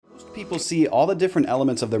people see all the different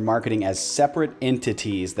elements of their marketing as separate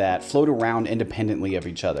entities that float around independently of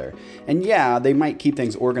each other. And yeah, they might keep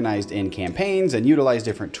things organized in campaigns and utilize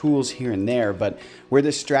different tools here and there, but where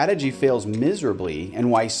this strategy fails miserably and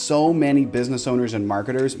why so many business owners and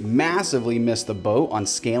marketers massively miss the boat on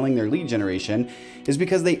scaling their lead generation is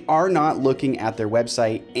because they are not looking at their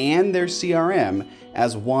website and their CRM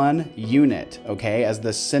as one unit, okay, as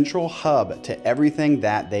the central hub to everything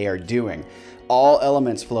that they are doing. All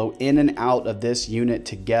elements flow in and out of this unit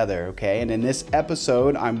together, okay? And in this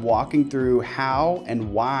episode, I'm walking through how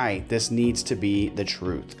and why this needs to be the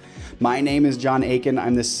truth. My name is John Aiken.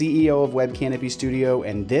 I'm the CEO of Web Canopy Studio,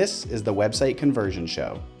 and this is the Website Conversion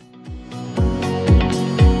Show.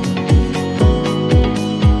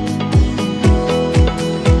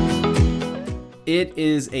 It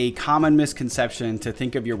is a common misconception to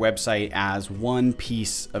think of your website as one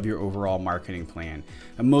piece of your overall marketing plan.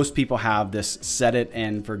 And most people have this set it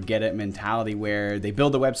and forget it mentality where they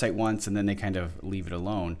build the website once and then they kind of leave it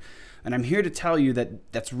alone. And I'm here to tell you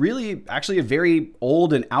that that's really actually a very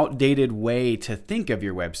old and outdated way to think of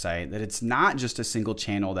your website, that it's not just a single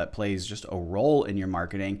channel that plays just a role in your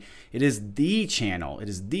marketing. It is the channel. It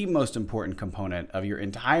is the most important component of your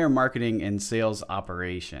entire marketing and sales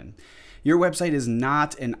operation. Your website is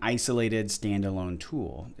not an isolated standalone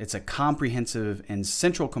tool. It's a comprehensive and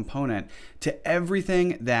central component to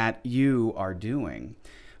everything that you are doing.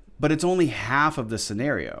 But it's only half of the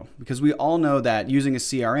scenario, because we all know that using a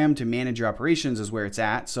CRM to manage your operations is where it's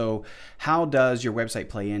at. So how does your website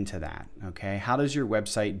play into that? Okay, how does your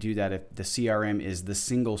website do that if the CRM is the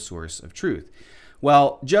single source of truth?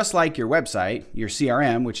 Well, just like your website, your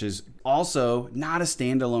CRM, which is also not a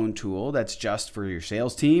standalone tool that's just for your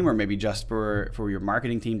sales team or maybe just for your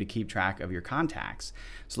marketing team to keep track of your contacts.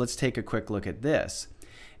 So let's take a quick look at this.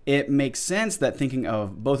 It makes sense that thinking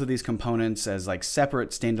of both of these components as like separate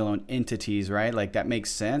standalone entities, right? Like that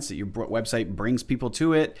makes sense that your website brings people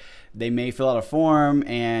to it. They may fill out a form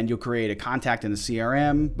and you'll create a contact in the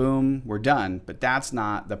CRM. Boom, we're done. But that's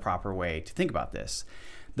not the proper way to think about this.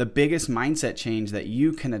 The biggest mindset change that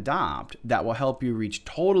you can adopt that will help you reach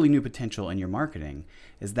totally new potential in your marketing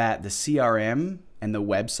is that the CRM and the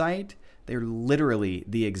website, they're literally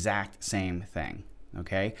the exact same thing.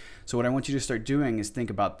 Okay, so what I want you to start doing is think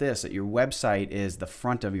about this, that your website is the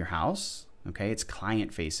front of your house, okay, it's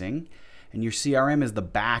client facing, and your CRM is the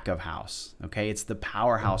back of house, okay, it's the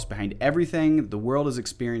powerhouse behind everything the world is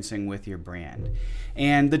experiencing with your brand.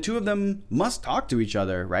 And the two of them must talk to each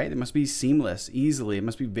other, right? It must be seamless, easily, it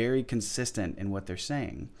must be very consistent in what they're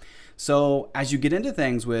saying. So as you get into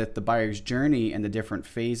things with the buyer's journey and the different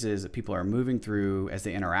phases that people are moving through as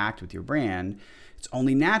they interact with your brand, it's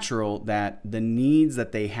only natural that the needs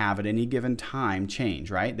that they have at any given time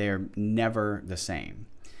change, right? They're never the same.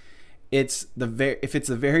 If it's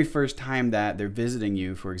the very first time that they're visiting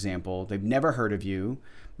you, for example, they've never heard of you,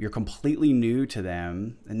 you're completely new to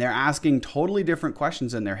them, and they're asking totally different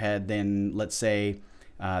questions in their head than, let's say,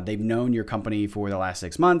 they've known your company for the last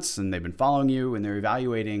 6 months and they've been following you and they're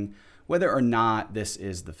evaluating whether or not this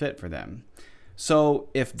is the fit for them. So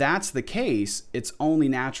if that's the case, it's only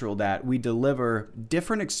natural that we deliver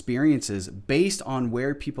different experiences based on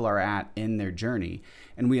where people are at in their journey,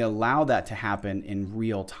 and we allow that to happen in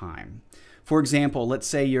real time. For example, let's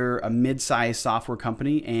say you're a mid-sized software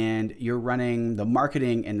company and you're running the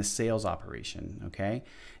marketing and the sales operation, okay?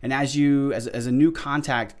 And as a new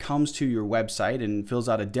contact comes to your website and fills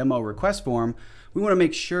out a demo request form, we want to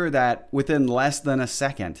make sure that within less than a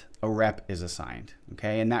second, a rep is assigned,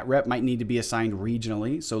 okay? And that rep might need to be assigned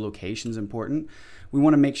regionally, so location's important. We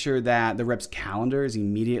want to make sure that the rep's calendar is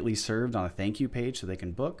immediately served on a thank you page so they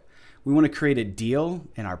can book. We want to create a deal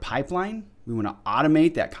in our pipeline. We want to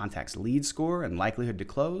automate that contact's lead score and likelihood to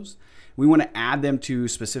close. We want to add them to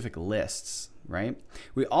specific lists, right?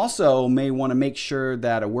 We also may want to make sure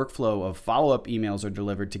that a workflow of follow-up emails are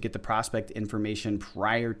delivered to get the prospect information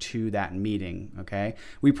prior to that meeting, okay?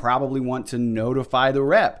 We probably want to notify the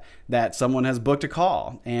rep that someone has booked a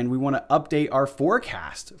call, and we want to update our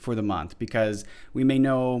forecast for the month because we may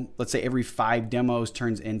know, let's say every 5 demos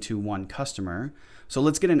turns into 1 customer. So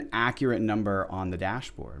let's get an accurate number on the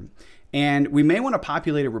dashboard. And we may want to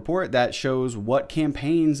populate a report that shows what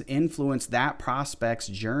campaigns influence that prospect's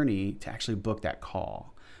journey to actually book that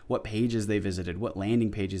call, what pages they visited, what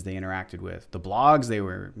landing pages they interacted with, the blogs they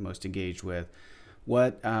were most engaged with,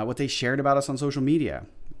 what they shared about us on social media,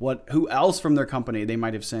 who else from their company they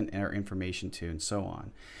might have sent our information to, and so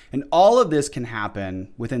on. And all of this can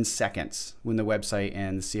happen within seconds when the website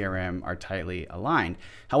and the CRM are tightly aligned.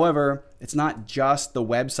 However, it's not just the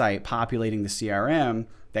website populating the CRM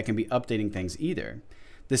that can be updating things either.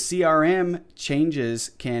 The CRM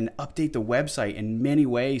changes can update the website in many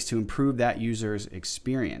ways to improve that user's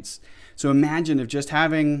experience. So imagine if just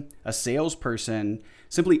having a salesperson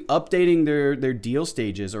simply updating their deal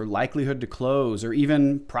stages or likelihood to close or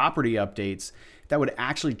even property updates, that would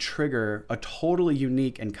actually trigger a totally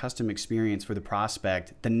unique and custom experience for the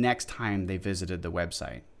prospect the next time they visited the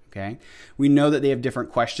website. Okay, we know that they have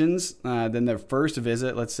different questions than their first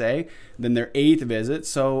visit, let's say, than their 8th visit.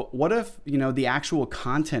 So what if, the actual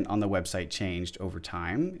content on the website changed over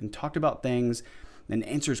time and talked about things and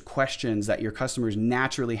answers questions that your customers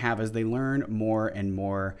naturally have as they learn more and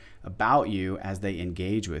more about you as they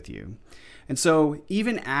engage with you. And so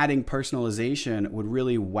even adding personalization would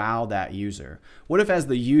really wow that user. What if as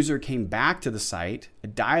the user came back to the site, a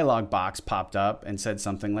dialog box popped up and said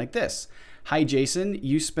something like this: "Hi Jason,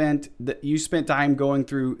 you spent time going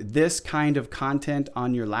through this kind of content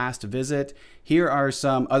on your last visit. Here are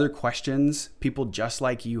some other questions people just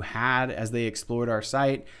like you had as they explored our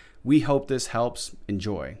site. We hope this helps.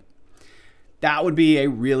 Enjoy." That would be a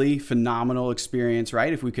really phenomenal experience,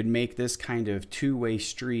 right? If we could make this kind of two-way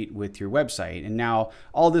street with your website. And now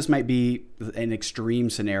all this might be an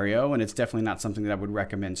extreme scenario, and it's definitely not something that I would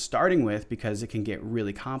recommend starting with because it can get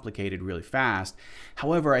really complicated really fast.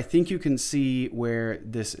 However, I think you can see where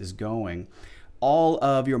this is going. All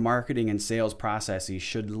of your marketing and sales processes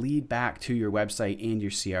should lead back to your website and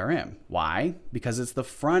your CRM. Why? Because it's the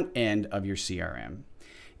front end of your CRM.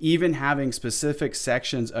 Even having specific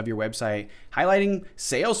sections of your website highlighting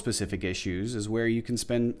sales specific issues is where you can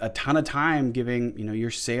spend a ton of time giving your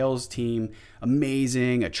sales team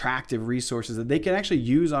amazing, attractive resources that they can actually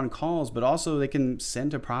use on calls, but also they can send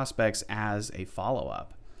to prospects as a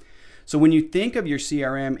follow-up. So when you think of your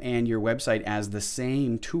CRM and your website as the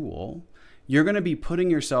same tool, you're going to be putting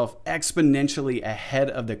yourself exponentially ahead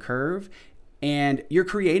of the curve, and you're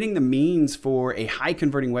creating the means for a high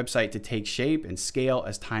converting website to take shape and scale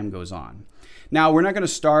as time goes on. Now, we're not going to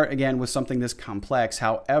start again with something this complex.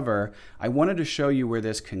 However, I wanted to show you where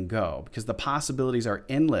this can go because the possibilities are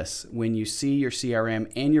endless when you see your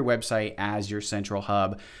CRM and your website as your central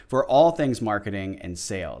hub for all things marketing and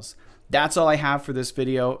sales. That's all I have for this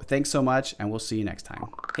video. Thanks so much, and we'll see you next time.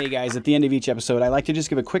 Hey guys, at the end of each episode, I like to just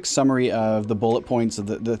give a quick summary of the bullet points of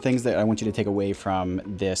the things that I want you to take away from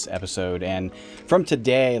this episode. And from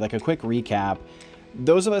today, like a quick recap,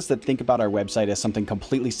 those of us that think about our website as something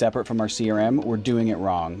completely separate from our CRM, we're doing it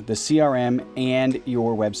wrong. The CRM and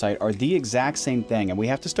your website are the exact same thing, and we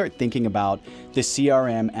have to start thinking about the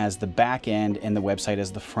CRM as the back end and the website as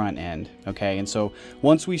the front end, okay? And so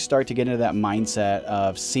once we start to get into that mindset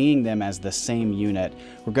of seeing them as the same unit,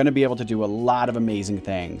 we're gonna be able to do a lot of amazing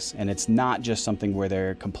things. And it's not just something where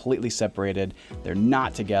they're completely separated, they're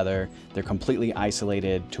not together, they're completely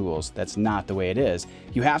isolated tools. That's not the way it is.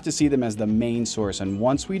 You have to see them as the main source. And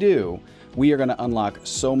once we do, we are going to unlock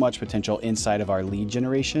so much potential inside of our lead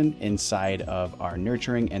generation, inside of our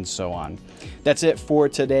nurturing, and so on. That's it for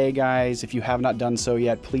today, guys. If you have not done so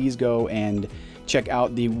yet, please go and check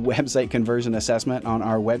out the website conversion assessment on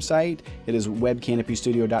our website. It is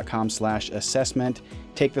webcanopystudio.com/assessment.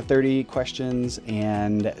 Take the 30 questions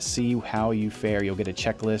and see how you fare. You'll get a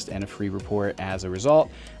checklist and a free report as a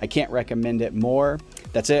result. I can't recommend it more.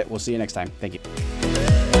 That's it. We'll see you next time. Thank you.